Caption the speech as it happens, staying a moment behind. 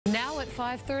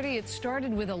5:30, it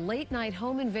started with a late-night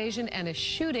home invasion and a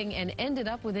shooting and ended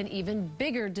up with an even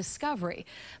bigger discovery.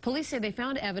 Police say they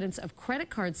found evidence of credit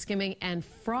card skimming and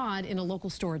fraud in a local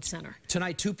storage center.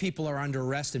 Tonight, 2 people are under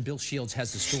arrest, and Bill Shields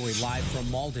has the story live from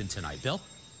Malden tonight. Bill?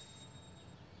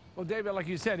 Well, David, like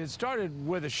you said, it started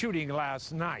with a shooting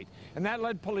last night, and that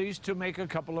led police to make a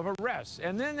couple of arrests.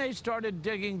 And then they started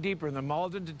digging deeper, and the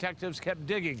Malden detectives kept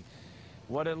digging.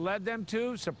 What it led them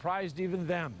to surprised even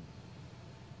them.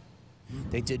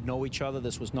 They did know each other.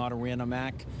 This was not a random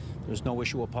act. There was no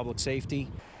issue of public safety.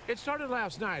 It started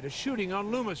last night, a shooting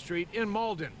on Loomis Street in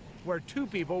Malden, where 2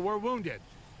 people were wounded.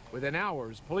 Within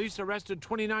hours, police arrested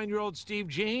 29-year-old Steve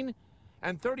Jean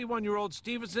and 31-year-old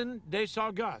Stevenson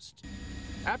Desauguste.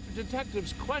 After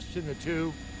detectives questioned the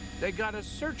 2, they got a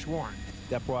search warrant.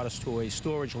 That brought us to a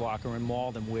storage locker in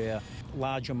Malden where a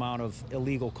large amount of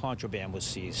illegal contraband was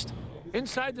seized.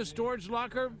 Inside the storage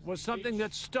locker was something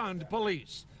that stunned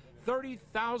police.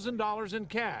 $30,000 in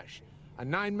cash, a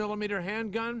 9mm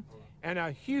handgun, and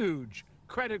a huge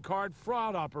credit card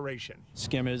fraud operation.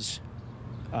 Skimmers,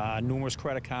 numerous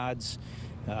credit cards,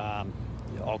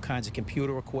 all kinds of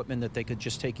computer equipment that they could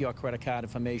just take your credit card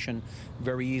information,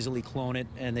 very easily clone it,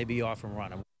 and they'd be off and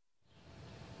running.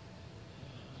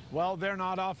 Well, they're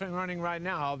not off and running right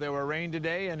now. They were arraigned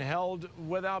today and held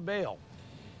without bail.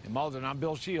 In Malden, I'm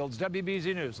Bill Shields,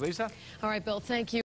 WBZ News. Lisa? All right, Bill, thank you.